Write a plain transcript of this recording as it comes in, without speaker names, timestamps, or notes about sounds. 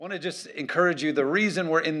want to just encourage you. The reason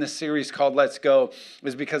we're in this series called Let's Go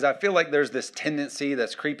is because I feel like there's this tendency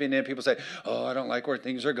that's creeping in. People say, oh, I don't like where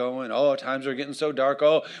things are going. Oh, times are getting so dark.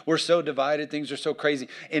 Oh, we're so divided. Things are so crazy.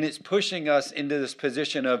 And it's pushing us into this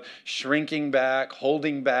position of shrinking back,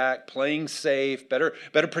 holding back, playing safe, better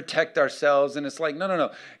protect ourselves. And it's like,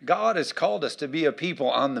 no. God has called us to be a people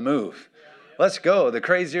on the move. Let's go. The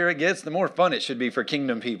crazier it gets, the more fun it should be for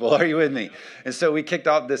kingdom people. Are you with me? And so we kicked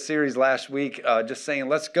off this series last week just saying,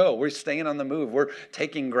 let's go. We're staying on the move. We're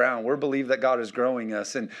taking ground. We believe that God is growing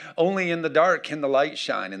us. And only in the dark can the light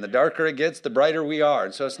shine. And the darker it gets, the brighter we are.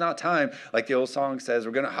 And so it's not time, like the old song says,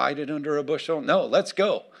 we're going to hide it under a bushel. No, let's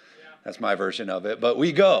go. That's my version of it. But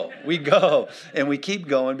we go, and we keep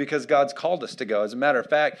going because God's called us to go. As a matter of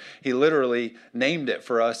fact, he literally named it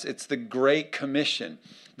for us. It's the Great Commission.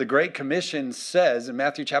 The Great Commission says in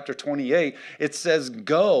Matthew chapter 28, it says,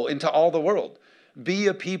 go into all the world. Be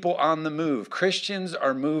a people on the move. Christians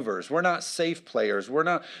are movers. We're not safe players. We're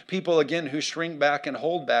not people, again, who shrink back and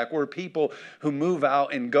hold back. We're people who move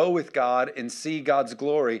out and go with God and see God's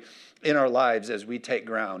glory in our lives as we take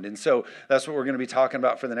ground. And so that's what we're going to be talking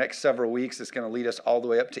about for the next several weeks. It's going to lead us all the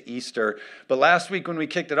way up to Easter. But last week when we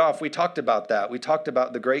kicked it off, we talked about that. We talked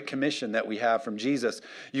about the Great Commission that we have from Jesus.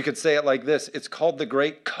 You could say it like this. It's called the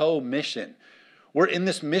Great Co-Mission. We're in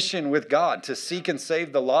this mission with God to seek and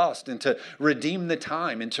save the lost and to redeem the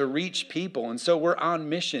time and to reach people. And so we're on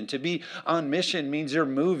mission. To be on mission means you're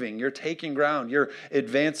moving, you're taking ground, you're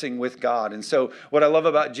advancing with God. And so what I love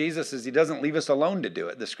about Jesus is he doesn't leave us alone to do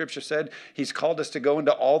it. The scripture said he's called us to go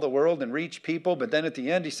into all the world and reach people. But then at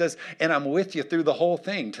the end he says, and I'm with you through the whole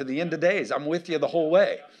thing to the end of days. I'm with you the whole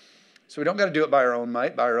way. So we don't got to do it by our own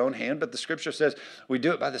might, by our own hand. But the scripture says we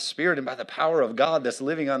do it by the Spirit and by the power of God that's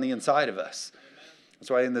living on the inside of us. That's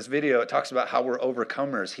why in this video, it talks about how we're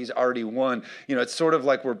overcomers. He's already won. You know, it's sort of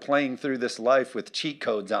like we're playing through this life with cheat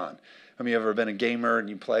codes on. Have you ever been a gamer and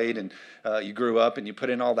you played and you grew up and you put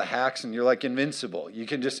in all the hacks and you're like invincible? You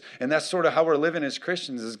can just, and that's sort of how we're living as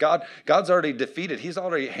Christians is God's already defeated. He's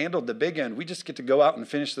already handled the big end. We just get to go out and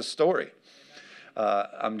finish the story.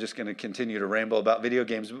 I'm just going to continue to ramble about video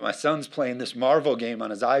games, but my son's playing this Marvel game on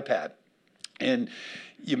his iPad. And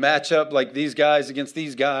you match up like these guys against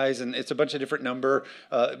these guys, and it's a bunch of different number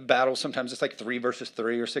battles. Sometimes it's like 3 versus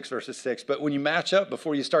 3 or 6 versus 6. But when you match up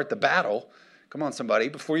before you start the battle, come on somebody,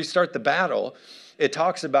 before you start the battle, it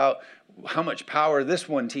talks about how much power this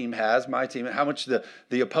one team has, my team, and how much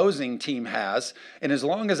the opposing team has. And as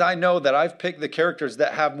long as I know that I've picked the characters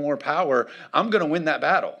that have more power, I'm going to win that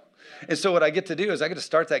battle. And so what I get to do is I get to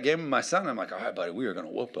start that game with my son. I'm like, all right, buddy, we are going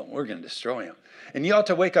to whoop them. We're going to destroy them. And you ought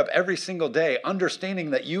to wake up every single day understanding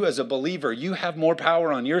that you as a believer, you have more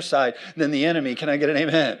power on your side than the enemy. Can I get an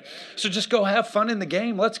amen? So just go have fun in the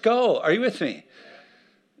game. Let's go. Are you with me?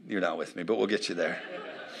 You're not with me, but we'll get you there.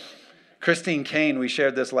 Christine Kane, we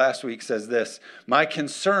shared this last week, says this: my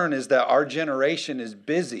concern is that our generation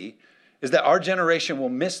will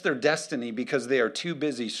miss their destiny because they are too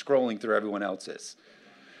busy scrolling through everyone else's.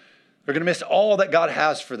 They're going to miss all that God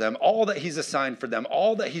has for them, all that he's assigned for them,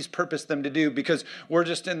 all that he's purposed them to do because we're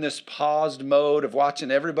just in this paused mode of watching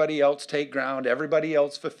everybody else take ground, everybody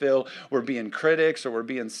else fulfill. We're being critics or we're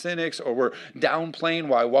being cynics or we're downplaying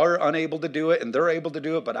why we're unable to do it and they're able to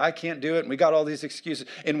do it, but I can't do it. And we got all these excuses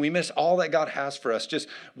and we miss all that God has for us just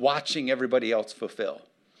watching everybody else fulfill.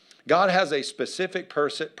 God has a specific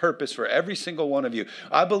purpose for every single one of you.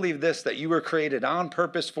 I believe this, that you were created on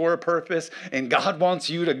purpose for a purpose, and God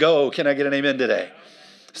wants you to go. Can I get an amen today?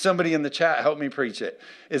 Somebody in the chat, help me preach it,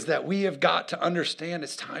 is that we have got to understand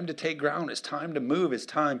it's time to take ground. It's time to move. It's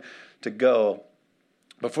time to go.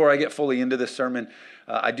 Before I get fully into this sermon,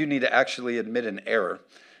 I do need to actually admit an error.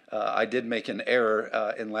 I did make an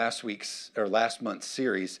error in last month's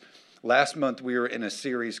series. Last month, we were in a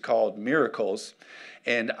series called Miracles,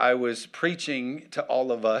 and I was preaching to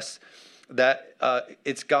all of us that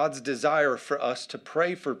it's God's desire for us to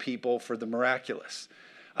pray for people for the miraculous.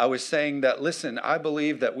 I was saying that, listen, I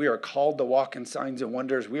believe that we are called to walk in signs and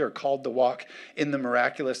wonders. We are called to walk in the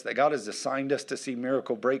miraculous, that God has assigned us to see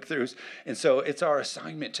miracle breakthroughs. And so it's our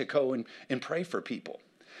assignment to go and pray for people.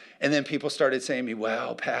 And then people started saying to me,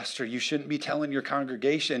 well, Pastor, you shouldn't be telling your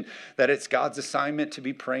congregation that it's God's assignment to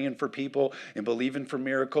be praying for people and believing for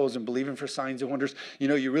miracles and believing for signs and wonders. You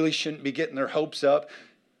know, you really shouldn't be getting their hopes up,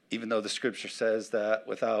 even though the scripture says that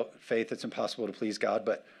without faith, it's impossible to please God.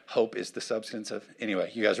 But hope is the substance of,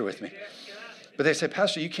 anyway, you guys are with me. But they say,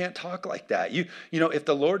 Pastor, you can't talk like that. You know, if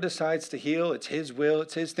the Lord decides to heal, it's his will,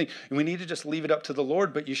 it's his thing. And we need to just leave it up to the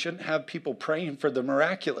Lord, but you shouldn't have people praying for the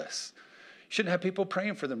miraculous. You shouldn't have people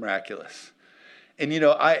praying for the miraculous. And,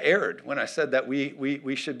 I erred when I said that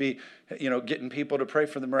we should be, getting people to pray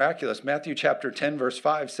for the miraculous. Matthew chapter 10, verse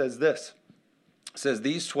 5 says this. It says,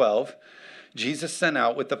 these 12 Jesus sent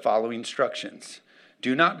out with the following instructions.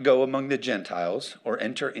 Do not go among the Gentiles or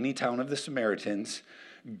enter any town of the Samaritans.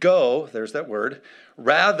 Go, there's that word,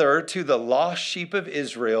 rather to the lost sheep of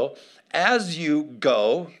Israel. As you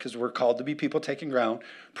go, because we're called to be people taking ground,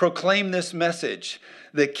 proclaim this message.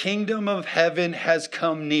 The kingdom of heaven has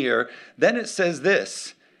come near. Then it says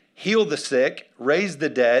this, heal the sick, raise the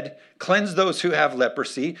dead, cleanse those who have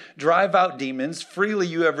leprosy, drive out demons. Freely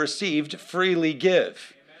you have received, freely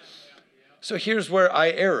give. So here's where I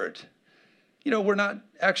erred. We're not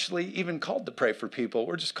actually even called to pray for people.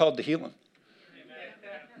 We're just called to heal them.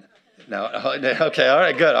 No, okay, all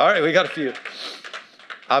right, good. All right, we got a few.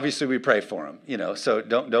 Obviously, we pray for them, so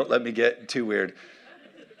don't let me get too weird.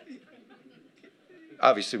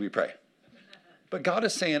 Obviously, we pray. But God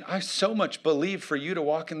is saying, I so much believe for you to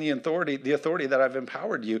walk in the authority that I've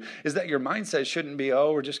empowered you, is that your mindset shouldn't be,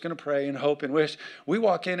 we're just going to pray and hope and wish. We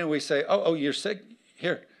walk in and we say, you're sick?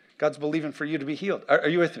 Here, God's believing for you to be healed. Are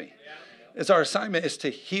you with me? Yeah. It's our assignment is to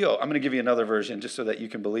heal. I'm going to give you another version just so that you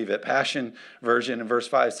can believe it. Passion version in verse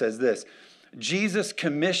 5 says this. Jesus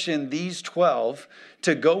commissioned these 12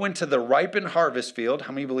 to go into the ripened harvest field.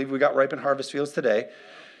 How many believe we got ripened harvest fields today? It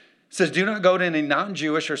says, do not go to any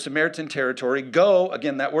non-Jewish or Samaritan territory. Go,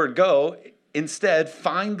 again, that word go. Instead,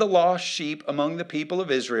 find the lost sheep among the people of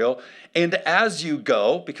Israel. And as you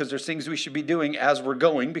go, because there's things we should be doing as we're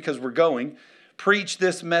going, because we're going, preach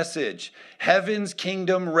this message. Heaven's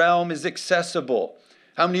kingdom realm is accessible.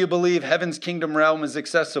 How many of you believe heaven's kingdom realm is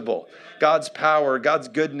accessible? God's power, God's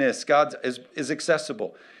goodness, God is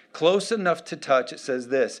accessible. Close enough to touch, it says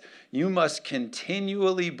this, you must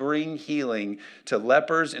continually bring healing to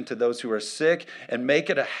lepers and to those who are sick and make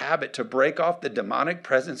it a habit to break off the demonic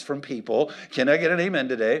presence from people. Can I get an amen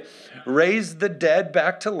today? Raise the dead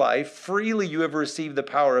back to life. Freely you have received the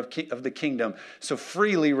power of the kingdom, so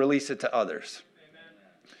freely release it to others.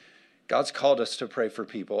 God's called us to pray for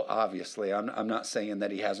people, obviously. I'm not saying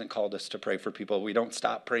that he hasn't called us to pray for people. We don't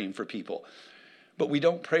stop praying for people. But we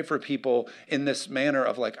don't pray for people in this manner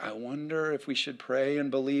of like, I wonder if we should pray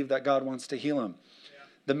and believe that God wants to heal them. Yeah.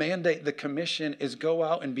 The mandate, the commission is go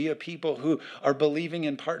out and be a people who are believing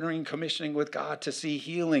and partnering, commissioning with God to see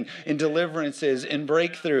healing and deliverances and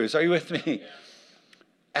breakthroughs. Are you with me? Yeah.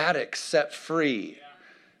 Addicts set free. Yeah.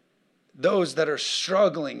 Those that are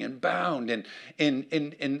struggling and bound and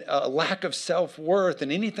in a lack of self-worth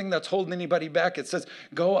and anything that's holding anybody back. It says,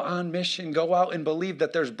 go on mission, go out and believe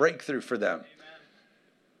that there's breakthrough for them. Amen.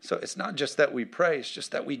 So it's not just that we pray, it's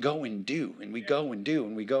just that we go and do, and we go and do,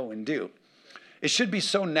 and we go and do. It should be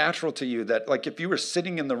so natural to you that like if you were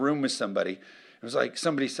sitting in the room with somebody, it was like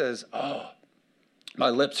somebody says, oh, my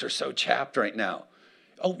lips are so chapped right now.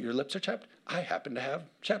 Oh, your lips are chapped? I happen to have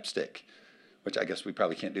chapstick. Which I guess we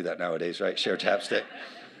probably can't do that nowadays, right? Share chapstick.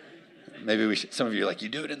 Maybe we should, some of you are like, you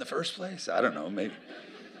do it in the first place? I don't know, maybe.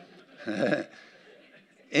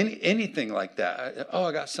 Anything like that. Oh,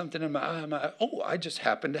 I got something in my eye. I just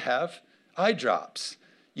happen to have eye drops.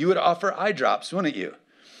 You would offer eye drops, wouldn't you?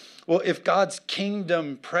 Well, if God's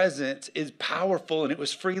kingdom presence is powerful and it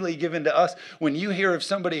was freely given to us, when you hear of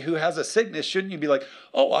somebody who has a sickness, shouldn't you be like,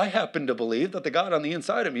 I happen to believe that the God on the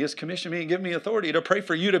inside of me has commissioned me and given me authority to pray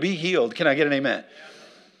for you to be healed. Can I get an amen?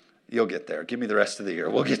 You'll get there. Give me the rest of the year.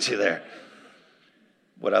 We'll get you there.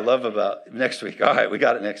 What I love about next week. All right, we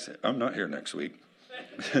got it next. I'm not here next week.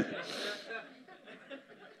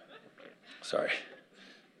 Sorry.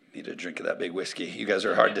 Need a drink of that big whiskey. You guys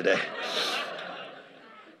are hard today.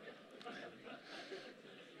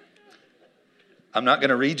 I'm not going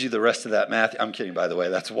to read you the rest of that Matthew. I'm kidding, by the way.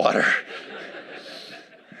 That's water.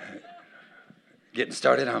 Getting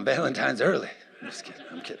started on Valentine's early. I'm just kidding.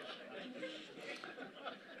 I'm kidding.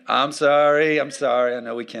 I'm sorry. I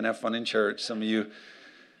know we can't have fun in church. Some of you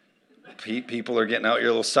people are getting out your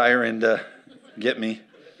little siren to get me.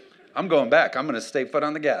 I'm going back. I'm going to stay foot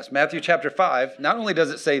on the gas. Matthew chapter 5. Not only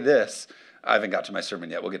does it say this, I haven't got to my sermon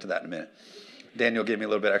yet. We'll get to that in a minute. Daniel gave me a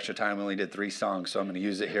little bit extra time. We only did 3 songs, so I'm going to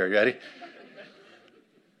use it here. You ready?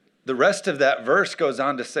 The rest of that verse goes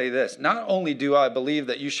on to say this. Not only do I believe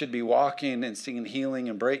that you should be walking and seeing healing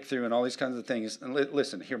and breakthrough and all these kinds of things. And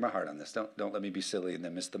listen, hear my heart on this. Don't let me be silly and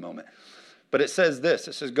then miss the moment. But it says this.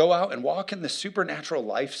 It says, go out and walk in the supernatural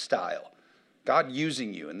lifestyle. God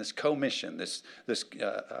using you in this co-mission. This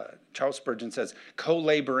Charles Spurgeon says,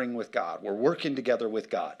 co-laboring with God. We're working together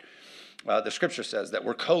with God. The scripture says that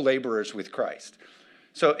we're co-laborers with Christ.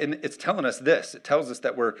 So it's telling us this. It tells us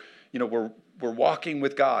that we're walking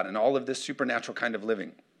with God and all of this supernatural kind of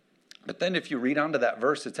living. But then if you read on to that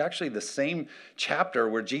verse, it's actually the same chapter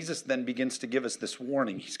where Jesus then begins to give us this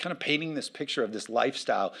warning. He's kind of painting this picture of this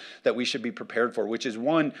lifestyle that we should be prepared for, which is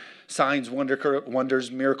one, signs, wonders,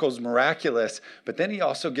 miracles, miraculous. But then he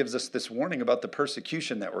also gives us this warning about the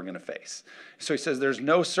persecution that we're going to face. So he says, there's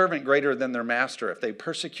no servant greater than their master. If they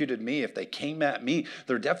persecuted me, if they came at me,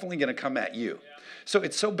 they're definitely going to come at you. So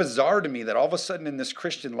it's so bizarre to me that all of a sudden in this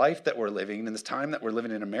Christian life that we're living, in this time that we're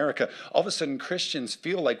living in America, all of a sudden Christians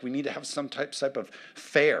feel like we need to have some type of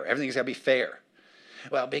fair. Everything's got to be fair.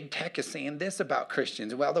 Well, big tech is saying this about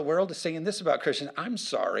Christians. Well, the world is saying this about Christians. I'm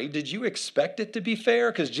sorry. Did you expect it to be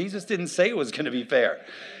fair? Because Jesus didn't say it was going to be fair.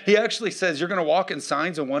 He actually says you're going to walk in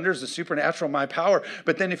signs and wonders, the supernatural, my power.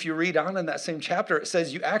 But then if you read on in that same chapter, it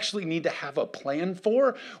says you actually need to have a plan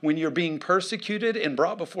for when you're being persecuted and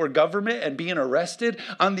brought before government and being arrested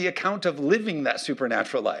on the account of living that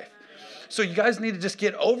supernatural life. So you guys need to just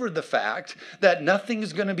get over the fact that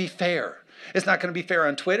nothing's going to be fair. It's not going to be fair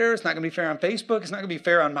on Twitter. It's not going to be fair on Facebook. It's not going to be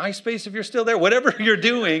fair on MySpace if you're still there. Whatever you're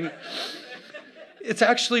doing, it's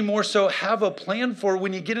actually more so have a plan for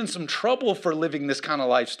when you get in some trouble for living this kind of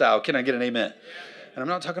lifestyle. Can I get an amen? And I'm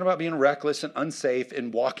not talking about being reckless and unsafe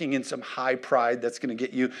and walking in some high pride that's going to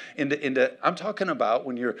get you into. I'm talking about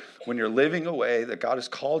when you're living a way that God has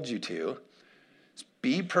called you to.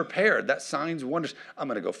 Be prepared. That signs, wonders. I'm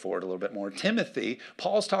going to go forward a little bit more. Timothy,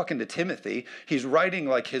 Paul's talking to Timothy. He's writing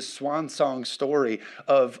like his swan song story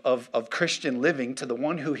of Christian living to the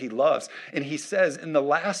one who he loves. And he says in the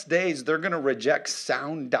last days, they're going to reject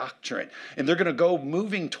sound doctrine. And they're going to go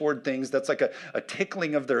moving toward things that's like a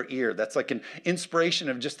tickling of their ear. That's like an inspiration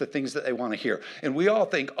of just the things that they want to hear. And we all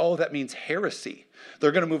think, oh, that means heresy.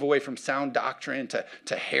 They're going to move away from sound doctrine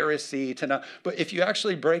to heresy. But if you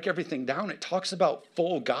actually break everything down, it talks about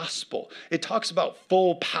full gospel. It talks about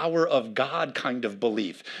full power of God kind of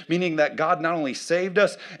belief, meaning that God not only saved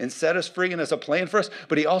us and set us free and has a plan for us,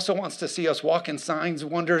 but he also wants to see us walk in signs,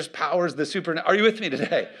 wonders, powers, the supernatural. Are you with me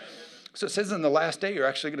today? So it says in the last day, you're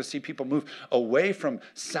actually going to see people move away from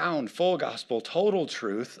sound, full gospel, total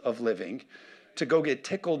truth of living to go get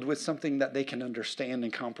tickled with something that they can understand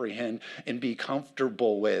and comprehend and be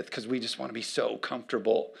comfortable with, because we just want to be so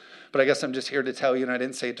comfortable. But I guess I'm just here to tell you, and I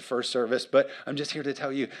didn't say it to first service, but I'm just here to tell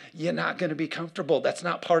you, you're not going to be comfortable. That's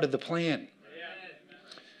not part of the plan.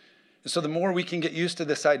 So the more we can get used to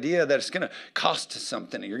this idea that it's going to cost us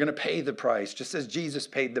something, you're going to pay the price, just as Jesus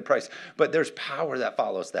paid the price, but there's power that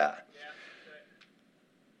follows that.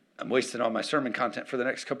 I'm wasting all my sermon content for the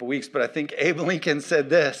next couple weeks, but I think Abe Lincoln said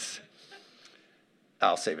this.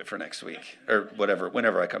 I'll save it for next week or whatever,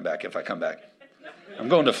 whenever I come back, if I come back. I'm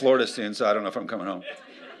going to Florida soon, so I don't know if I'm coming home.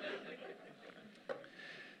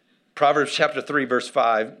 Proverbs chapter 3, verse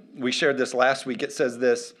 5. We shared this last week. It says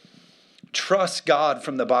this: trust God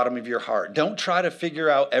from the bottom of your heart. Don't try to figure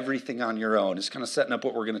out everything on your own. It's kind of setting up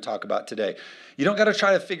what we're going to talk about today. You don't got to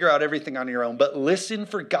try to figure out everything on your own, but listen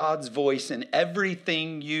for God's voice in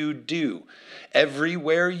everything you do.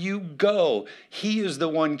 Everywhere you go, he is the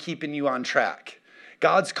one keeping you on track.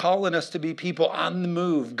 God's calling us to be people on the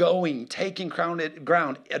move, going, taking ground,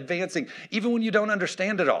 advancing, even when you don't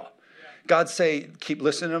understand it all. God say, keep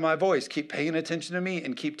listening to my voice, keep paying attention to me,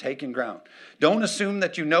 and keep taking ground. Don't assume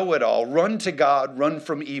that you know it all. Run to God, run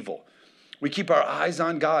from evil. We keep our eyes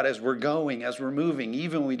on God as we're going, as we're moving,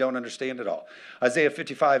 even when we don't understand it all. Isaiah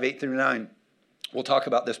 55, 8 through 9. We'll talk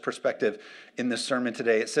about this perspective in this sermon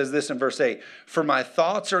today. It says this in verse 8: for my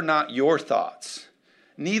thoughts are not your thoughts,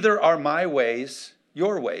 neither are my ways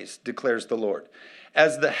your ways, declares the Lord.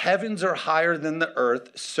 As the heavens are higher than the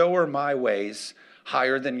earth, so are my ways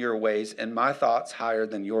higher than your ways, and my thoughts higher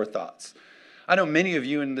than your thoughts. I know many of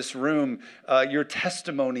you in this room, your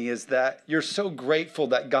testimony is that you're so grateful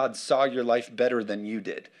that God saw your life better than you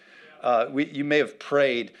did. You may have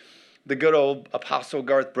prayed. The good old Apostle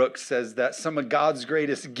Garth Brooks says that some of God's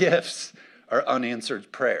greatest gifts are unanswered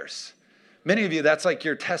prayers. Many of you, that's like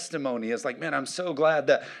your testimony. It's like, man, I'm so glad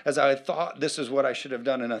that as I thought this is what I should have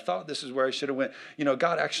done, and I thought this is where I should have went,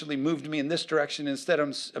 God actually moved me in this direction. Instead,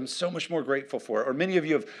 I'm so much more grateful for it. Or many of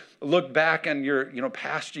you have looked back on your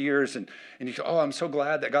past years and you go, oh, I'm so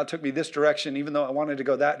glad that God took me this direction, even though I wanted to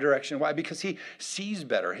go that direction. Why? Because he sees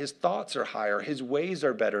better. His thoughts are higher. His ways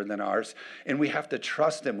are better than ours. And we have to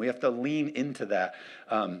trust him. We have to lean into that.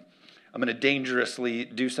 I'm going to dangerously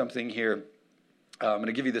do something here. I'm going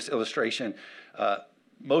to give you this illustration.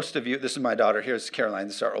 Most of you, this is my daughter. Here's Caroline.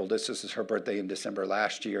 This is our oldest. This is her birthday in December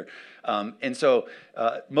last year. And so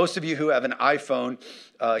most of you who have an iPhone,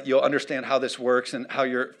 you'll understand how this works and how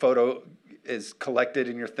your photo is collected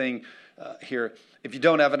in your thing. here. If you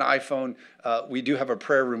don't have an iPhone, we do have a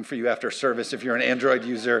prayer room for you after service. If you're an Android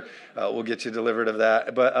user, we'll get you delivered of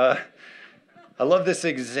that. But I love this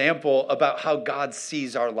example about how God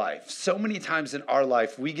sees our life. So many times in our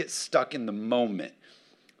life, we get stuck in the moment.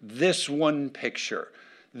 This one picture,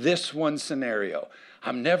 this one scenario.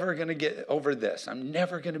 I'm never going to get over this. I'm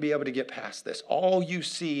never going to be able to get past this. All you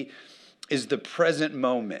see is the present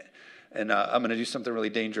moment. And I'm going to do something really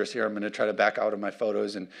dangerous here. I'm going to try to back out of my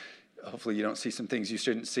photos, and hopefully you don't see some things you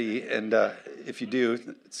shouldn't see. And if you do,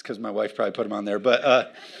 it's because my wife probably put them on there.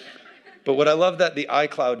 But what I love that the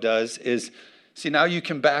iCloud does is, see, now you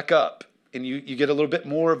can back up. And you get a little bit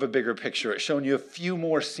more of a bigger picture. It's showing you a few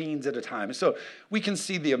more scenes at a time. And so we can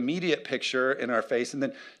see the immediate picture in our face, and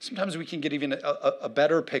then sometimes we can get even a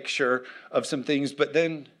better picture of some things, but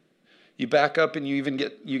then you back up and you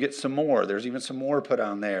get some more. There's even some more put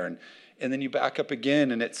on there. And then you back up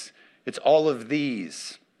again, and it's all of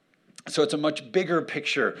these. So it's a much bigger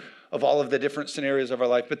picture of all of the different scenarios of our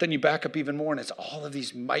life. But then you back up even more, and it's all of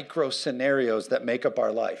these micro scenarios that make up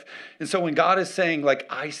our life. And so when God is saying, like,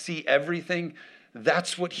 I see everything,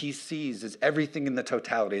 that's what he sees, is everything in the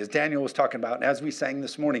totality. As Daniel was talking about, and as we sang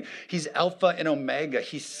this morning, he's Alpha and Omega.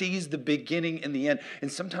 He sees the beginning and the end. And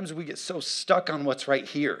sometimes we get so stuck on what's right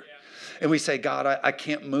here. And we say, God, I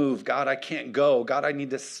can't move. God, I can't go. God, I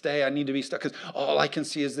need to stay. I need to be stuck because all I can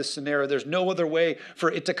see is this scenario. There's no other way for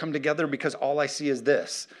it to come together because all I see is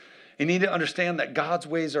this. You need to understand that God's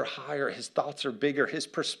ways are higher. His thoughts are bigger. His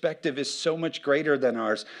perspective is so much greater than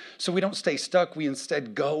ours. So we don't stay stuck. We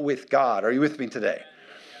instead go with God. Are you with me today?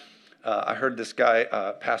 I heard this guy,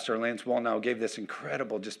 Pastor Lance Wallnau, gave this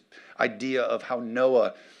incredible just idea of how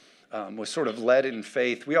Noah was sort of led in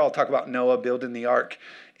faith. We all talk about Noah building the ark.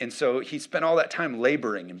 And so he spent all that time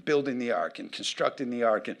laboring and building the ark and constructing the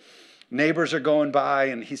ark. And neighbors are going by,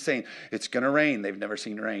 and he's saying, it's going to rain. They've never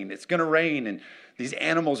seen rain. It's going to rain, and these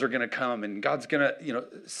animals are going to come, and God's going to,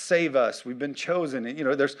 save us. We've been chosen. And,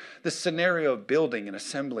 there's this scenario of building and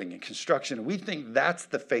assembling and construction. We think that's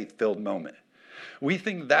the faith-filled moment. We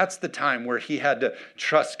think that's the time where he had to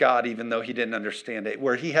trust God even though he didn't understand it,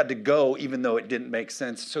 where he had to go even though it didn't make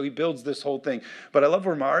sense. So he builds this whole thing. But I love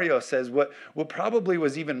where Mario says what probably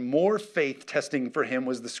was even more faith testing for him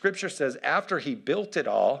was the scripture says after he built it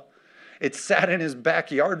all, it sat in his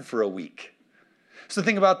backyard for a week. So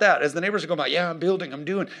think about that. As the neighbors are going by, yeah, I'm building, I'm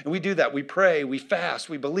doing. And we do that. We pray, we fast,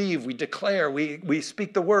 we believe, we declare, we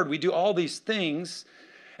speak the word. We do all these things.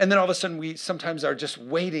 And then all of a sudden we sometimes are just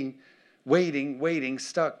waiting,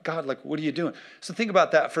 stuck. God, like, what are you doing? So think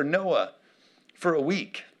about that for Noah for a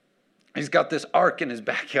week. He's got this ark in his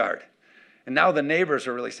backyard. And now the neighbors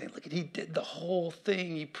are really saying, look, he did the whole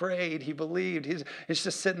thing. He prayed, he believed. It's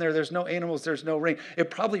just sitting there. There's no animals, there's no rain. It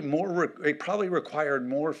probably required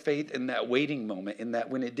more faith in that waiting moment, in that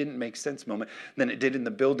when it didn't make sense moment, than it did in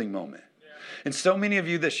the building moment. Yeah. And so many of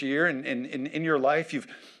you this year and in your life, you've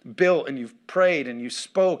built and you've prayed and you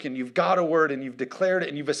spoke and you've got a word and you've declared it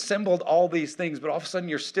and you've assembled all these things, but all of a sudden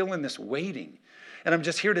you're still in this waiting. And I'm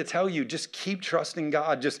just here to tell you, just keep trusting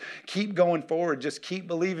God. Just keep going forward. Just keep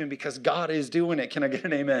believing because God is doing it. Can I get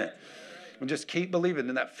an amen? And just keep believing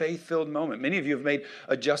in that faith-filled moment. Many of you have made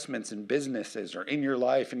adjustments in businesses or in your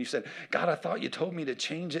life. And you said, God, I thought you told me to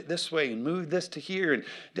change it this way and move this to here. And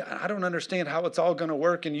I don't understand how it's all going to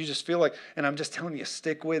work. And you just feel like, and I'm just telling you,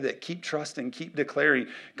 stick with it. Keep trusting. Keep declaring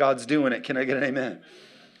God's doing it. Can I get an amen?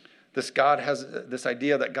 This God has this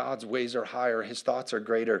idea that God's ways are higher. His thoughts are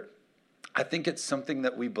greater. I think it's something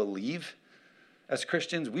that we believe as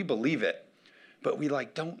Christians. We believe it, but we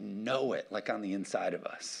don't know it on the inside of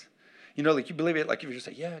us. You believe it, if you just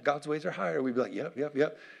say, yeah, God's ways are higher. We'd be like,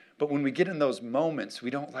 yep. But when we get in those moments, we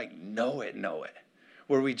don't know it,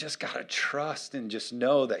 where we just got to trust and just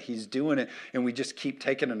know that he's doing it. And we just keep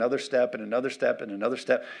taking another step and another step and another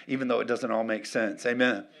step, even though it doesn't all make sense.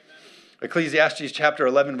 Amen. Ecclesiastes chapter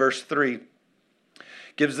 11, verse 3.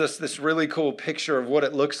 Gives us this really cool picture of what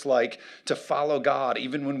it looks like to follow God.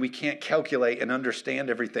 Even when we can't calculate and understand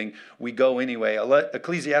everything, we go anyway.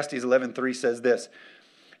 Ecclesiastes 11:3 says this,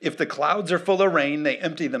 if the clouds are full of rain, they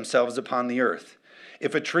empty themselves upon the earth.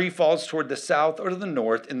 If a tree falls toward the south or the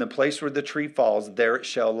north, in the place where the tree falls, there it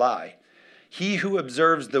shall lie. He who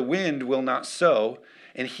observes the wind will not sow,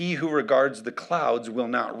 and he who regards the clouds will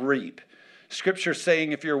not reap. Scripture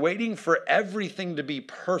saying if you're waiting for everything to be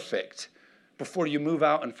perfect before you move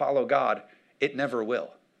out and follow God, it never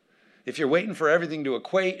will. If you're waiting for everything to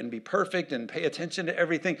equate and be perfect and pay attention to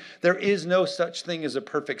everything, there is no such thing as a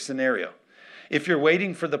perfect scenario. If you're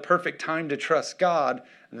waiting for the perfect time to trust God,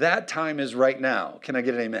 that time is right now. Can I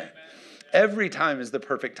get an amen? Every time is the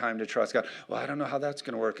perfect time to trust God. Well, I don't know how that's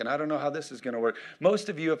going to work, and I don't know how this is going to work. Most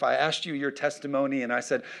of you, if I asked you your testimony and I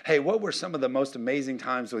said, hey, what were some of the most amazing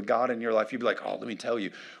times with God in your life? You'd be like, oh, let me tell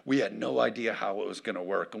you, we had no idea how it was going to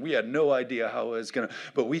work, and we had no idea how it was going to,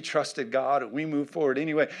 but we trusted God, and we moved forward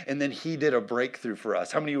anyway, and then he did a breakthrough for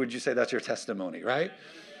us. How many would you say that's your testimony, right?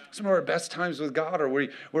 Some of our best times with God are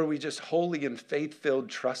where we just wholly and faith-filled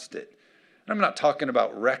trusted. I'm not talking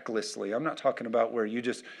about recklessly. I'm not talking about where you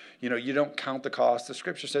just, you don't count the cost. The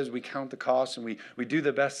scripture says we count the cost and we do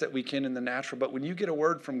the best that we can in the natural. But when you get a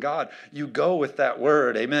word from God, you go with that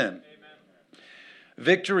word. Amen. Amen.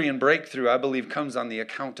 Victory and breakthrough, I believe, comes on the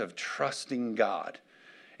account of trusting God.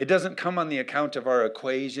 It doesn't come on the account of our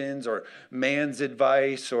equations or man's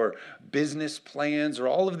advice or business plans or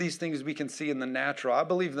all of these things we can see in the natural. I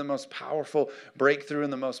believe the most powerful breakthrough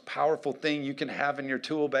and the most powerful thing you can have in your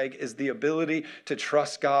tool bag is the ability to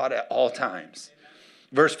trust God at all times.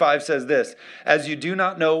 Verse 5 says this, as you do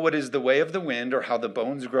not know what is the way of the wind or how the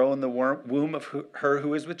bones grow in the womb of her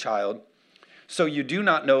who is with child, so you do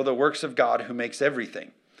not know the works of God who makes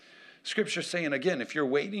everything. Scripture's saying, again, if you're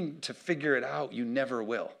waiting to figure it out, you never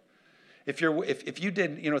will. If you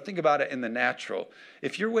did, think about it in the natural.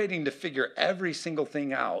 If you're waiting to figure every single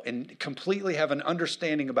thing out and completely have an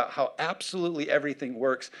understanding about how absolutely everything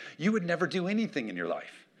works, you would never do anything in your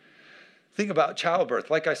life. Think about childbirth.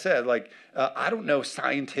 Like I said, I don't know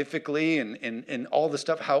scientifically and all the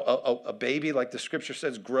stuff, how a baby, like the scripture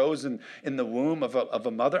says, grows in the womb of a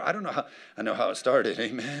mother. I don't know how. I know how it started,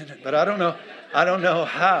 amen. But I don't know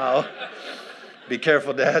how. Be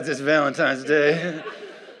careful, dads, it's Valentine's Day.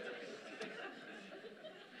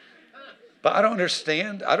 But I don't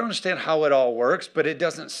understand how it all works, but it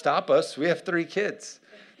doesn't stop us. We have 3 kids.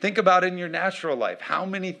 Think about in your natural life, how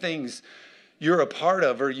many things you're a part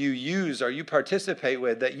of or you use or you participate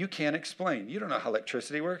with that you can't explain. You don't know how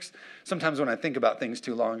electricity works. Sometimes when I think about things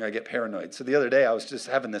too long, I get paranoid. So the other day I was just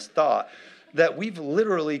having this thought that we've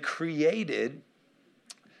literally created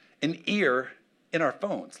an ear in our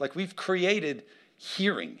phones. Like we've created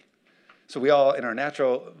hearing. So we all, in our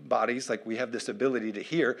natural bodies, like we have this ability to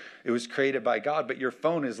hear. It was created by God, but your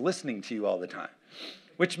phone is listening to you all the time,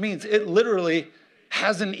 which means it literally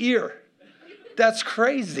has an ear. That's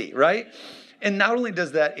crazy, right? And not only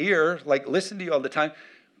does that ear listen to you all the time,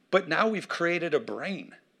 but now we've created a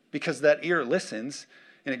brain because that ear listens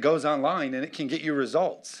and it goes online and it can get you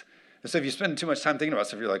results. And so if you spend too much time thinking about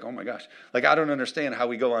stuff, you're like, oh my gosh, I don't understand how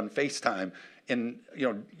we go on FaceTime and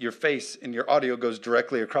your face and your audio goes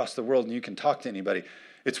directly across the world and you can talk to anybody.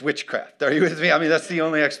 It's witchcraft. Are you with me? I mean, that's the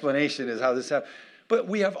only explanation is how this happens. But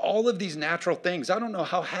we have all of these natural things. I don't know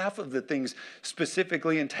how half of the things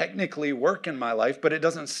specifically and technically work in my life, but it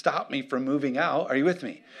doesn't stop me from moving out. Are you with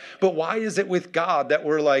me? But why is it with God that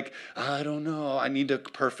we're like, I don't know, I need to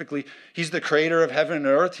perfectly, he's the creator of heaven and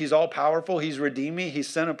earth. He's all powerful. He's redeemed me. He's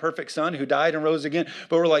sent a perfect son who died and rose again.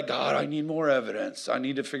 But we're like, God, I need more evidence. I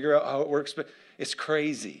need to figure out how it works. But it's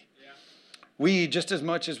crazy. We, just as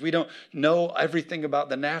much as we don't know everything about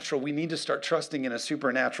the natural, we need to start trusting in a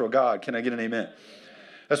supernatural God. Can I get an amen?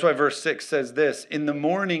 That's why verse 6 says this, in the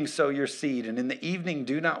morning sow your seed, and in the evening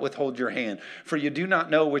do not withhold your hand, for you do not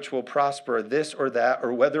know which will prosper, this or that,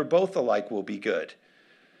 or whether both alike will be good.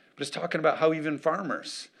 But it's talking about how even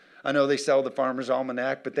farmers, I know they sell the Farmer's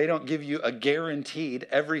Almanac, but they don't give you a guaranteed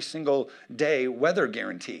every single day weather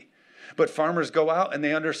guarantee. But farmers go out and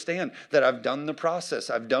they understand that I've done the process.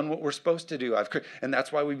 I've done what we're supposed to do. And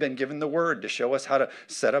that's why we've been given the word to show us how to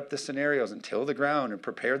set up the scenarios and till the ground and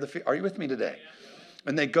prepare the field. Are you with me today?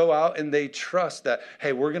 And they go out and they trust that,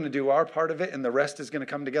 hey, we're going to do our part of it and the rest is going to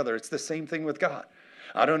come together. It's the same thing with God.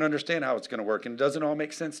 I don't understand how it's going to work and it doesn't all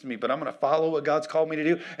make sense to me, but I'm going to follow what God's called me to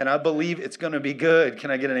do and I believe it's going to be good.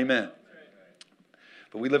 Can I get an amen?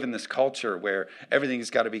 But we live in this culture where everything's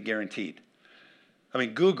got to be guaranteed. I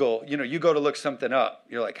mean, Google, you go to look something up.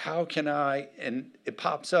 You're like, how can I? And it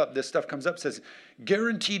pops up. This stuff comes up, says,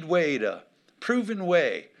 guaranteed way to, proven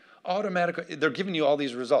way, automatically. They're giving you all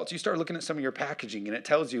these results. You start looking at some of your packaging and it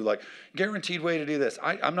tells you guaranteed way to do this.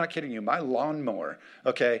 I'm not kidding you. My lawnmower,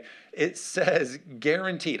 okay, it says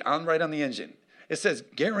guaranteed right on the engine. It says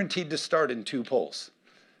guaranteed to start in 2 pulls.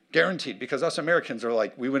 Guaranteed, because us Americans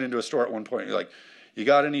are we went into a store at one point. You're like, you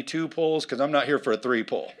got any 2 pulls? Because I'm not here for a 3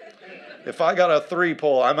 pull. If I got a 3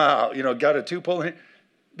 pull, I'm out. Got a 2 pull.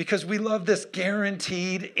 Because we love this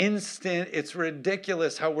guaranteed instant. It's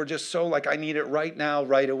ridiculous how we're just so I need it right now,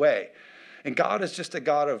 right away. And God is just a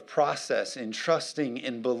God of process and trusting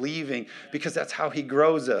and believing because that's how he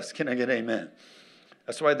grows us. Can I get amen?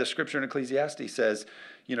 That's why the scripture in Ecclesiastes says,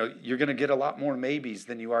 you're going to get a lot more maybes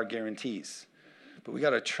than you are guarantees. But we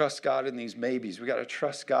got to trust God in these maybes. We got to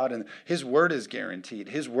trust God, and his word is guaranteed.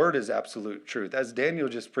 His word is absolute truth. As Daniel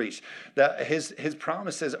just preached, that his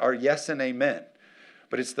promises are yes and amen.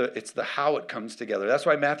 But it's the how it comes together. That's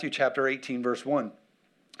why Matthew chapter 18, verse 1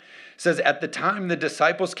 says, at the time the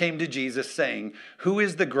disciples came to Jesus saying, who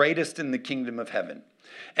is the greatest in the kingdom of heaven?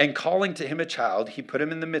 And calling to him a child, he put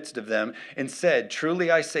him in the midst of them and said, truly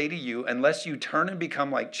I say to you, unless you turn and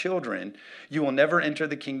become like children, you will never enter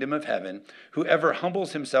the kingdom of heaven. Whoever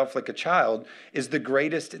humbles himself like a child is the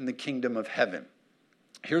greatest in the kingdom of heaven.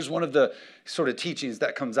 Here's one of the sort of teachings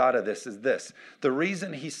that comes out of this is this. The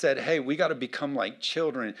reason he said, hey, we got to become like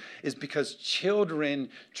children is because children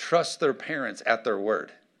trust their parents at their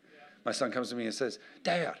word. Yeah. My son comes to me and says,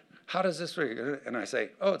 Dad, how does this work? And I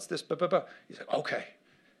say, oh, it's this, blah, blah, blah. He's like, okay.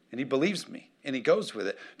 And he believes me, and he goes with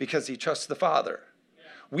it because he trusts the Father. Yeah.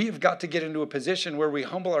 We've got to get into a position where we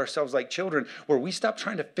humble ourselves like children, where we stop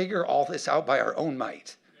trying to figure all this out by our own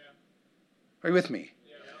might. Yeah. Are you with me?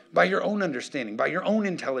 Yeah. By your own understanding, by your own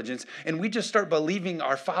intelligence, and we just start believing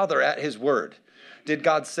our Father at his word. Did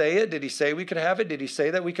God say it? Did he say we could have it? Did he say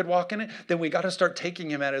that we could walk in it? Then we got to start taking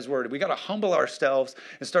him at his word. We got to humble ourselves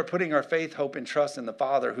and start putting our faith, hope, and trust in the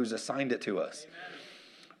Father who's assigned it to us. Amen.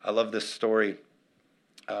 I love this story.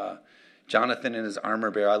 Jonathan and his armor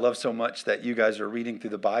bearer. I love so much that you guys are reading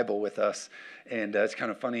through the Bible with us. And it's kind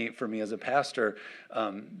of funny for me as a pastor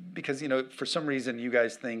because, for some reason you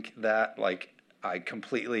guys think that like I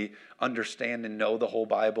completely understand and know the whole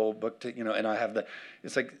Bible book, and I have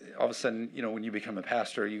it's like all of a sudden, when you become a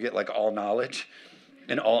pastor, you get like all knowledge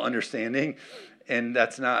and all understanding. And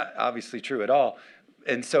that's not obviously true at all.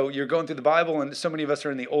 And so you're going through the Bible, and so many of us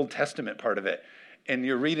are in the Old Testament part of it. And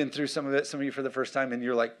you're reading through some of you for the first time, and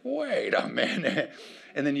you're like, wait a minute.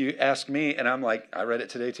 And then you ask me, and I'm like, I read it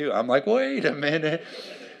today too. I'm like, wait a minute.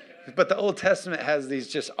 But the Old Testament has these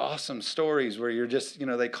just awesome stories where you're just,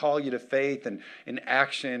 they call you to faith and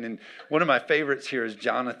action. And one of my favorites here is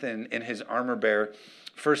Jonathan and his armor bearer.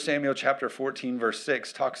 1 Samuel chapter 14, verse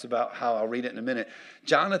 6 talks about how, I'll read it in a minute.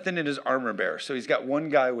 Jonathan and his armor bearer. So he's got one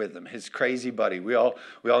guy with him, his crazy buddy. We all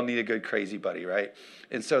need a good crazy buddy, right?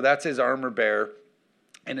 And so that's his armor bearer.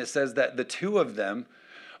 And it says that the two of them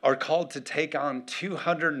are called to take on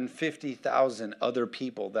 250,000 other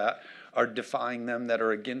people that are defying them, that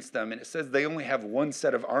are against them. And it says they only have one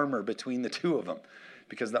set of armor between the two of them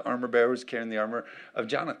because the armor bearer was carrying the armor of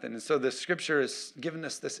Jonathan. And so the scripture has given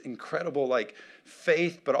us this incredible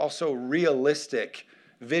faith, but also realistic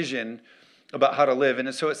vision about how to live.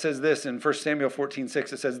 And so it says this in 1 Samuel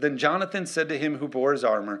 14:6, it says, then Jonathan said to him who bore his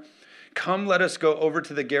armor, come, let us go over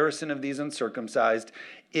to the garrison of these uncircumcised.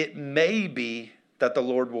 It may be that the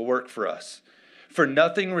Lord will work for us. For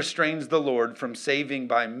nothing restrains the Lord from saving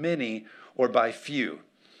by many or by few.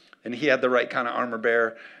 And he had the right kind of armor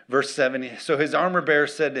bearer. Verse 7, so his armor bearer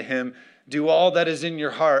said to him, do all that is in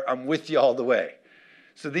your heart. I'm with you all the way.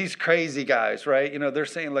 So these crazy guys, right? They're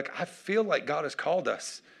saying, look, I feel like God has called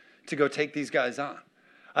us to go take these guys on.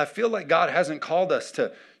 I feel like God hasn't called us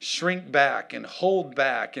to shrink back and hold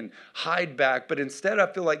back and hide back, but instead I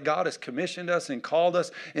feel like God has commissioned us and called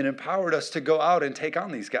us and empowered us to go out and take on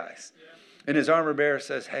these guys. Yeah. And his armor bearer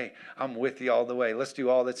says, hey, I'm with you all the way. Let's do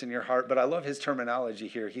all that's in your heart. But I love his terminology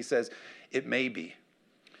here. He says, it may be,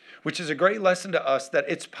 which is a great lesson to us that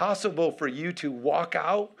it's possible for you to walk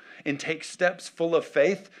out and take steps full of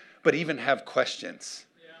faith, but even have questions.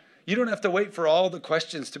 Yeah. You don't have to wait for all the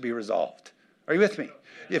questions to be resolved. Are you with me?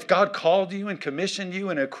 If God called you and commissioned you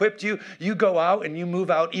and equipped you, you go out and you move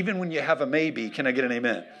out even when you have a maybe. Can I get an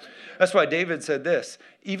amen? That's why David said this,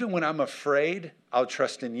 even when I'm afraid, I'll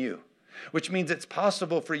trust in you. Which means it's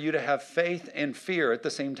possible for you to have faith and fear at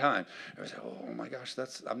the same time. I say, oh my gosh,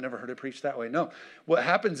 I've never heard it preached that way. No, what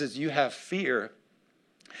happens is you have fear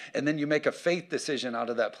and then you make a faith decision out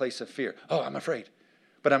of that place of fear. Oh, I'm afraid.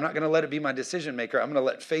 But I'm not going to let it be my decision maker. I'm going to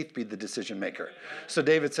let faith be the decision maker. So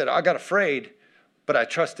David said, I got afraid, but I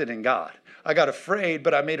trusted in God. I got afraid,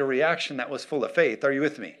 but I made a reaction that was full of faith. Are you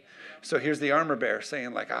with me? So here's the armor bearer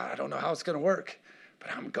saying I don't know how it's going to work,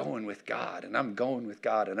 but I'm going with God, and I'm going with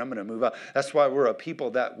God, and I'm going to move out. That's why we're a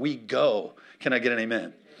people that we go. Can I get an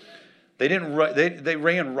amen? They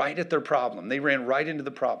ran right at their problem. They ran right into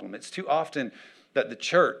the problem. It's too often that the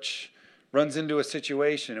church runs into a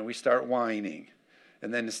situation and we start whining.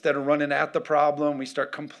 And then instead of running at the problem, we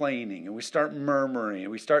start complaining and we start murmuring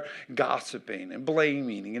and we start gossiping and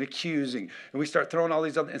blaming and accusing. And we start throwing all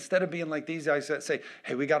these other, instead of being like these guys that say,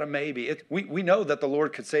 hey, we got a maybe. We know that the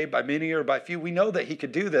Lord could save by many or by few. We know that he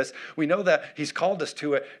could do this. We know that he's called us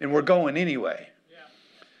to it and we're going anyway. Yeah.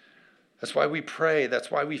 That's why we pray.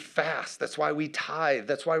 That's why we fast. That's why we tithe.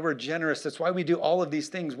 That's why we're generous. That's why we do all of these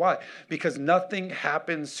things. Why? Because nothing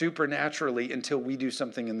happens supernaturally until we do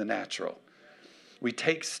something in the natural. We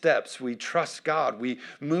take steps. We trust God. We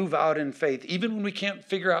move out in faith. Even when we can't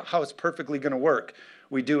figure out how it's perfectly going to work,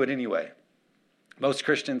 we do it anyway. Most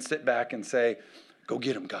Christians sit back and say, go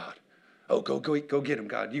get him, God. Oh, go get him,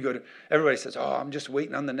 God. Everybody says, oh, I'm just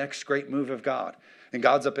waiting on the next great move of God. And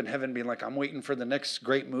God's up in heaven being like, I'm waiting for the next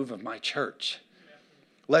great move of my church.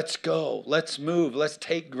 Let's go. Let's move. Let's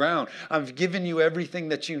take ground. I've given you everything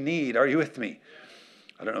that you need. Are you with me?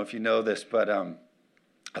 I don't know if you know this, but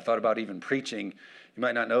I thought about even preaching. You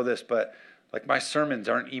might not know this, but like my sermons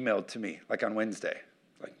aren't emailed to me like on Wednesday.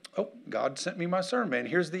 Like, oh, God sent me my sermon.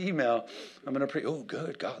 Here's the email. I'm going to preach. Oh,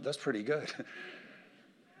 good. God, that's pretty good.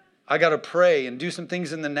 I got to pray and do some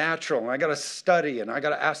things in the natural, and I got to study, and I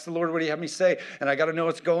got to ask the Lord what do you have me say, and I got to know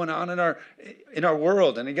what's going on in our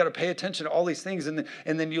world, and you got to pay attention to all these things, and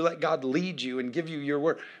then you let God lead you and give you your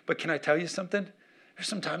word. But can I tell you something? There's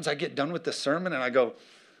sometimes I get done with the sermon, and I go,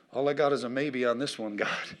 all I got is a maybe on this one,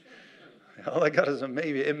 God. All I got is a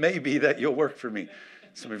maybe. It may be that you'll work for me.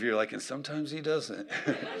 Some of you are like, and sometimes he doesn't.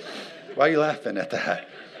 Why are you laughing at that?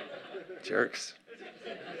 Jerks.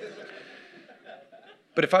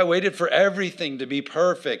 But if I waited for everything to be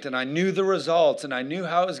perfect and I knew the results and I knew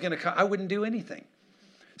how it was going to come, I wouldn't do anything.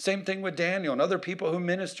 Same thing with Daniel and other people who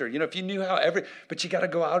minister. You know, if you knew how but you got to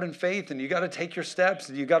go out in faith and you got to take your steps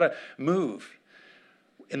and you got to move.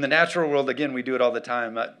 In the natural world, again, we do it all the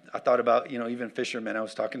time. I thought about, even fishermen. I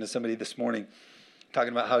was talking to somebody this morning,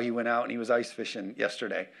 talking about how he went out and he was ice fishing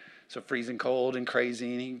yesterday. So freezing cold and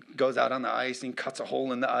crazy, and he goes out on the ice and he cuts a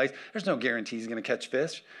hole in the ice. There's no guarantee he's going to catch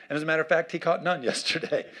fish. And as a matter of fact, he caught none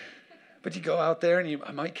yesterday. But you go out there and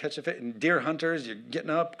I might catch a fish. And deer hunters, you're getting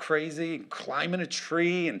up crazy, and climbing a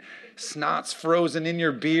tree, and snot's frozen in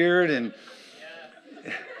your beard, and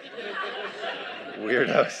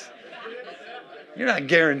weirdos. You're not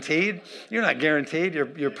guaranteed.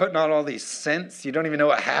 You're putting on all these scents. You don't even know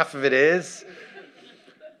what half of it is.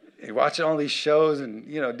 You're watching all these shows and,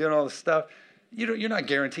 doing all this stuff. You're not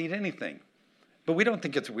guaranteed anything. But we don't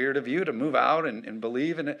think it's weird of you to move out and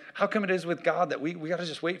believe in it. How come it is with God that we got to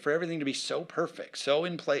just wait for everything to be so perfect, so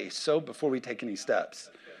in place, so before we take any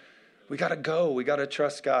steps? We got to go. We got to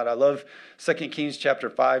trust God. I love 2 Kings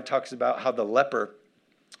chapter 5 talks about how the leper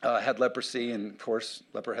had leprosy, and of course,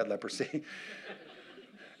 leper had leprosy.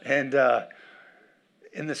 And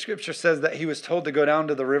the scripture says that he was told to go down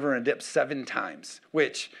to the river and dip 7 times,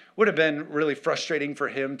 which would have been really frustrating for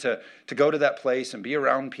him to go to that place and be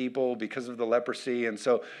around people because of the leprosy. And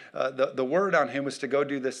so the word on him was to go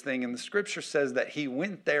do this thing. And the scripture says that he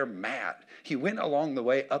went there mad. He went along the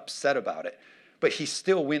way upset about it, but he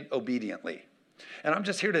still went obediently. And I'm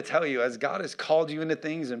just here to tell you, as God has called you into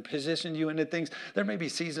things and positioned you into things, there may be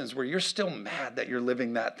seasons where you're still mad that you're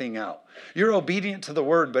living that thing out. You're obedient to the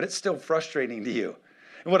word, but it's still frustrating to you.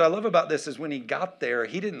 And what I love about this is when he got there,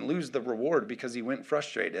 he didn't lose the reward because he went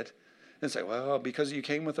frustrated and say, well, because you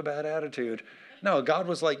came with a bad attitude. No, God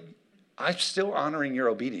was like, I'm still honoring your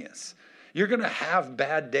obedience. You're going to have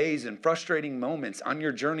bad days and frustrating moments on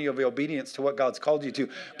your journey of obedience to what God's called you to,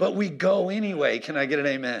 but we go anyway. Can I get an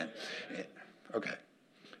amen? Okay,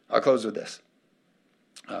 I'll close with this.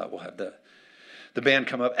 We'll have the band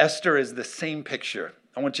come up. Esther is the same picture.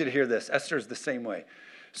 I want you to hear this. Esther is the same way.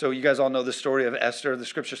 So you guys all know the story of Esther. The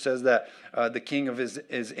scripture says that the king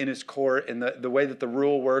is in his court, and the way that the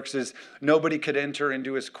rule works is nobody could enter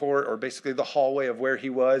into his court, or basically the hallway of where he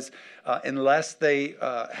was, unless they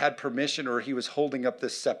had permission or he was holding up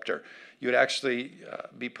this scepter. You would actually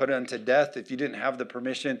be put unto death if you didn't have the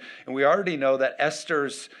permission. And we already know that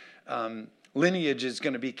Esther's lineage is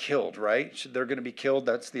going to be killed, right? They're going to be killed.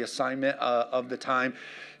 That's the assignment of the time.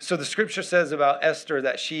 So the scripture says about Esther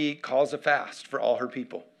that she calls a fast for all her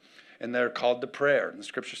people. And they're called to prayer. And the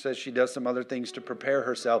scripture says she does some other things to prepare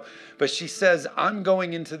herself. But she says, I'm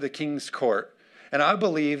going into the king's court. And I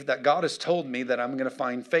believe that God has told me that I'm going to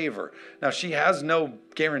find favor. Now, she has no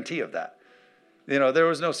guarantee of that. There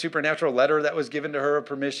was no supernatural letter that was given to her of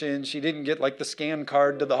permission. She didn't get like the scan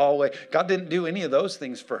card to the hallway. God didn't do any of those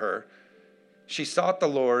things for her. She sought the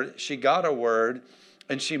Lord, she got a word,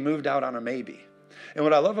 and she moved out on a maybe. And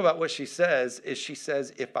what I love about what she says is she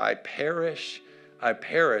says, if I perish, I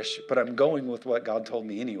perish, but I'm going with what God told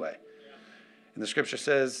me anyway. And the scripture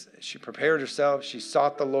says she prepared herself, she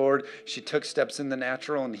sought the Lord, she took steps in the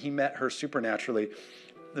natural, and he met her supernaturally.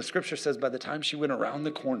 The scripture says by the time she went around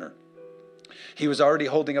the corner, He was already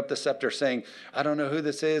holding up the scepter saying, I don't know who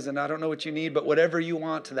this is and I don't know what you need, but whatever you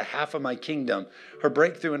want to the half of my kingdom. Her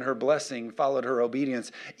breakthrough and her blessing followed her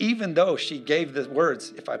obedience, even though she gave the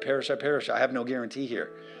words, if I perish, I perish. I have no guarantee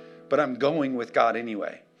here, but I'm going with God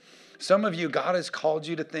anyway. Some of you, God has called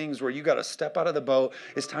you to things where you got to step out of the boat.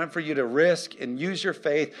 It's time for you to risk and use your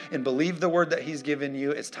faith and believe the word that he's given you.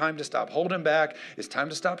 It's time to stop holding back. It's time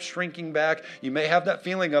to stop shrinking back. You may have that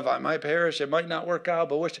feeling of, I might perish. It might not work out,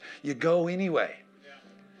 but wish you go anyway.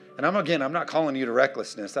 And I'm not calling you to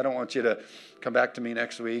recklessness. I don't want you to come back to me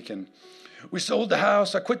next week and we sold the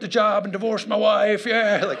house. I quit the job and divorced my wife.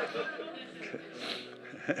 Yeah. Like,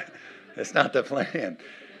 it's not the plan.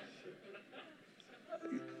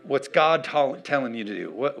 What's God telling you to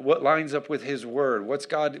do? What lines up with his word? What's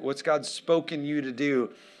God spoken you to do?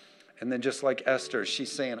 And then just like Esther,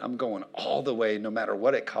 she's saying, I'm going all the way no matter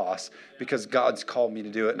what it costs because God's called me to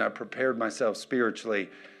do it and I prepared myself spiritually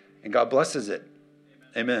and God blesses it.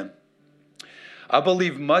 Amen. I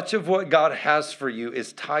believe much of what God has for you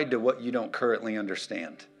is tied to what you don't currently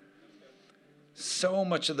understand. So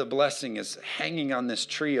much of the blessing is hanging on this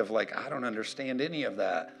tree of like, I don't understand any of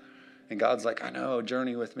that. And God's like, I know,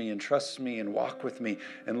 journey with me and trust me and walk with me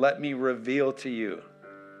and let me reveal to you.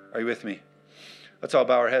 Are you with me? Let's all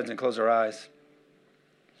bow our heads and close our eyes.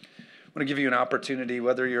 I want to give you an opportunity,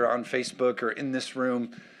 whether you're on Facebook or in this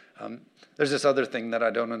room. There's this other thing that I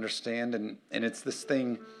don't understand, and it's this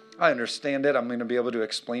thing, I understand it. I'm going to be able to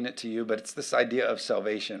explain it to you, but it's this idea of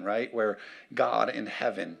salvation, right? Where God in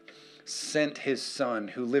heaven sent his son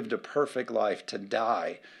who lived a perfect life to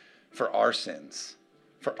die for our sins,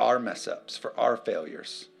 for our mess ups, for our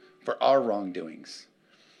failures, for our wrongdoings.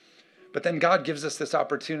 But then God gives us this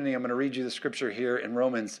opportunity. I'm going to read you the scripture here in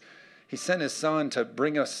Romans. He sent his son to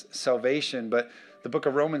bring us salvation, but the book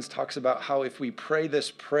of Romans talks about how if we pray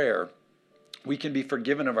this prayer, we can be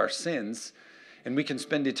forgiven of our sins and we can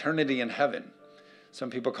spend eternity in heaven.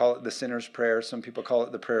 Some people call it the sinner's prayer. Some people call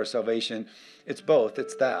it the prayer of salvation. It's both.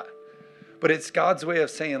 It's that. But it's God's way of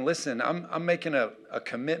saying, listen, I'm making a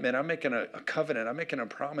commitment. I'm making a covenant. I'm making a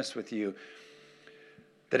promise with you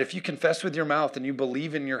that if you confess with your mouth and you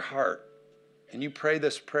believe in your heart and you pray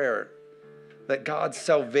this prayer, that God's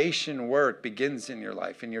salvation work begins in your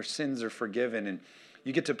life and your sins are forgiven and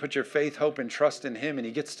you get to put your faith, hope, and trust in him and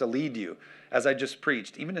he gets to lead you, as I just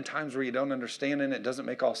preached. Even in times where you don't understand and it doesn't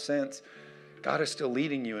make all sense, God is still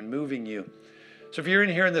leading you and moving you. So if you're in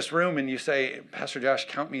here in this room and you say, Pastor Josh,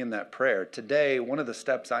 count me in that prayer. Today, one of the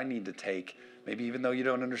steps I need to take, maybe even though you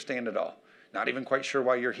don't understand it all, not even quite sure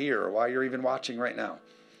why you're here or why you're even watching right now.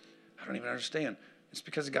 I don't even understand. It's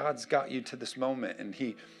because God's got you to this moment and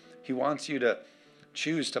he wants you to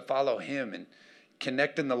choose to follow him and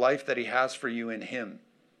connect in the life that he has for you in him.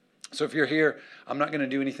 So if you're here, I'm not going to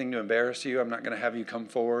do anything to embarrass you. I'm not going to have you come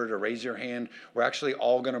forward or raise your hand. We're actually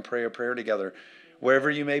all going to pray a prayer together.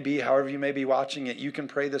 Wherever you may be, however you may be watching it, you can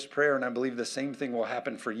pray this prayer, and I believe the same thing will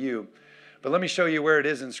happen for you. But let me show you where it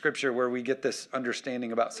is in Scripture where we get this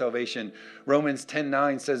understanding about salvation. Romans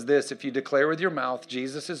 10:9 says this, if you declare with your mouth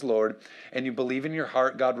Jesus is Lord, and you believe in your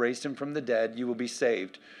heart God raised him from the dead, you will be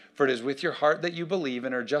saved. For it is with your heart that you believe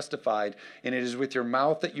and are justified, and it is with your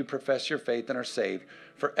mouth that you profess your faith and are saved.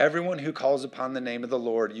 For everyone who calls upon the name of the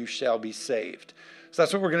Lord, you shall be saved. So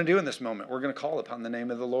that's what we're going to do in this moment. We're going to call upon the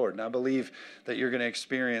name of the Lord. And I believe that you're going to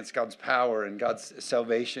experience God's power and God's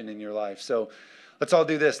salvation in your life. So let's all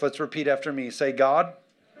do this. Let's repeat after me. Say, God,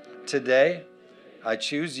 today I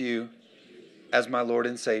choose you as my Lord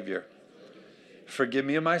and Savior. Forgive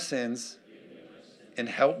me of my sins and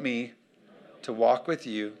help me to walk with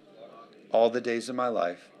you all the days of my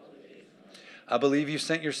life. I believe you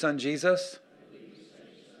sent your son Jesus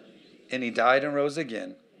and he died and rose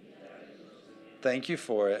again. Thank you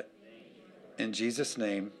for it. In Jesus'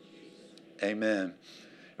 name, amen.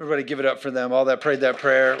 Everybody give it up for them, all that prayed that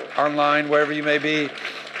prayer, online, wherever you may be.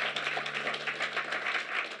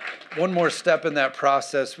 One more step in that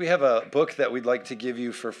process. We have a book that we'd like to give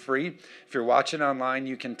you for free. If you're watching online,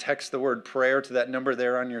 you can text the word prayer to that number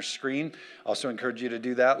there on your screen. Also encourage you to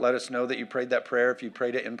do that. Let us know that you prayed that prayer if you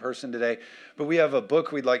prayed it in person today. But we have a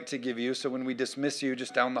book we'd like to give you. So when we dismiss you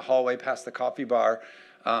just down the hallway past the coffee bar,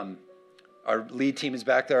 our lead team is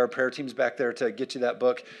back there. Our prayer team is back there to get you that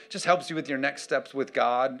book. Just helps you with your next steps with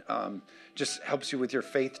God. Just helps you with your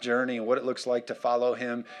faith journey and what it looks like to follow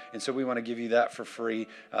him. And so we want to give you that for free.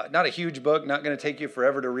 Not a huge book, not going to take you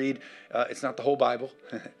forever to read. It's not the whole Bible.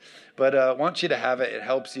 But want you to have it. It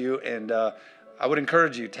helps you. And I would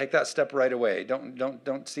encourage you, take that step right away.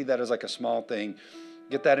 Don't see that as like a small thing.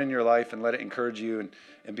 Get that in your life and let it encourage you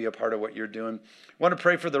and be a part of what you're doing. I want to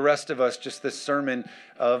pray for the rest of us, just this sermon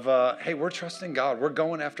of, hey, we're trusting God. We're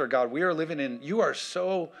going after God. We are living in, you are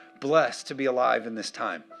so blessed to be alive in this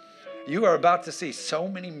time. You are about to see so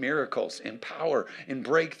many miracles and power and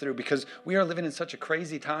breakthrough because we are living in such a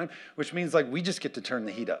crazy time, which means like we just get to turn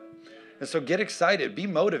the heat up. And so get excited, be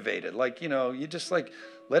motivated. Like, you just like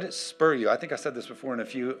let it spur you. I think I said this before in a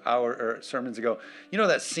few sermons ago. You know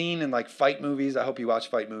that scene in like fight movies? I hope you watch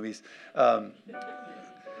fight movies. But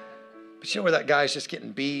you know where that guy's just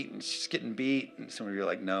getting beat and just getting beat. And some of you are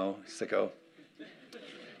like, no, sicko.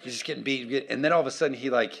 He's just getting beat. And then all of a sudden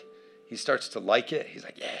he starts to like it. He's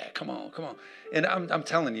like, yeah, come on. And I'm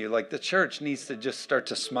telling you, like the church needs to just start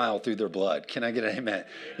to smile through their blood. Can I get an amen?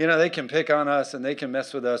 They can pick on us and they can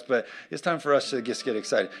mess with us, but it's time for us to just get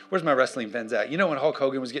excited. Where's my wrestling fans at? You know when Hulk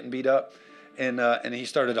Hogan was getting beat up and he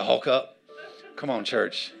started to Hulk up? Come on,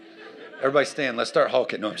 church. Everybody stand. Let's start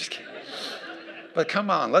hulking. No, I'm just kidding. But come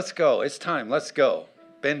on, let's go. It's time. Let's go.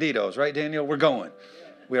 Banditos, right, Daniel? We're going.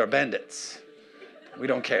 We are bandits. We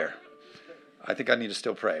don't care. I think I need to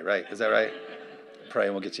still pray, right? Is that right? Pray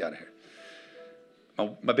and we'll get you out of here.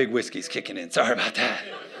 My big whiskey's kicking in. Sorry about that.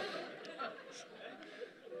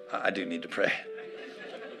 I do need to pray.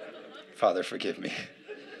 Father, forgive me.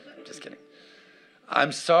 Just kidding.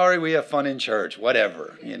 I'm sorry we have fun in church.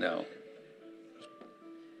 Whatever,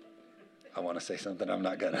 I want to say something. I'm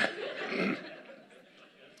not going to.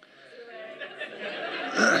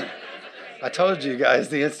 I told you guys,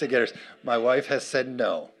 the instigators. My wife has said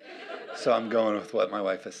no. So I'm going with what my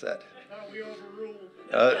wife has said. We overruled.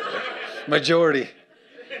 Majority.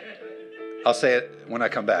 I'll say it when I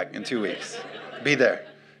come back in 2 weeks. Be there.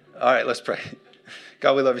 All right, let's pray.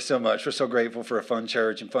 God, we love you so much. We're so grateful for a fun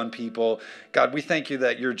church and fun people. God, we thank you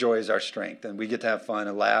that your joy is our strength and we get to have fun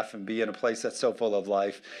and laugh and be in a place that's so full of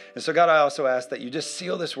life. And so, God, I also ask that you just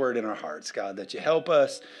seal this word in our hearts, God, that you help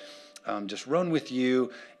us just run with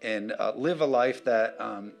you and live a life that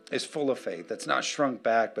is full of faith, that's not shrunk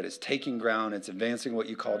back, but it's taking ground. It's advancing what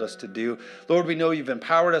you called us to do. Lord, we know you've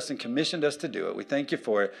empowered us and commissioned us to do it. We thank you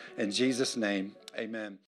for it. In Jesus' name, amen.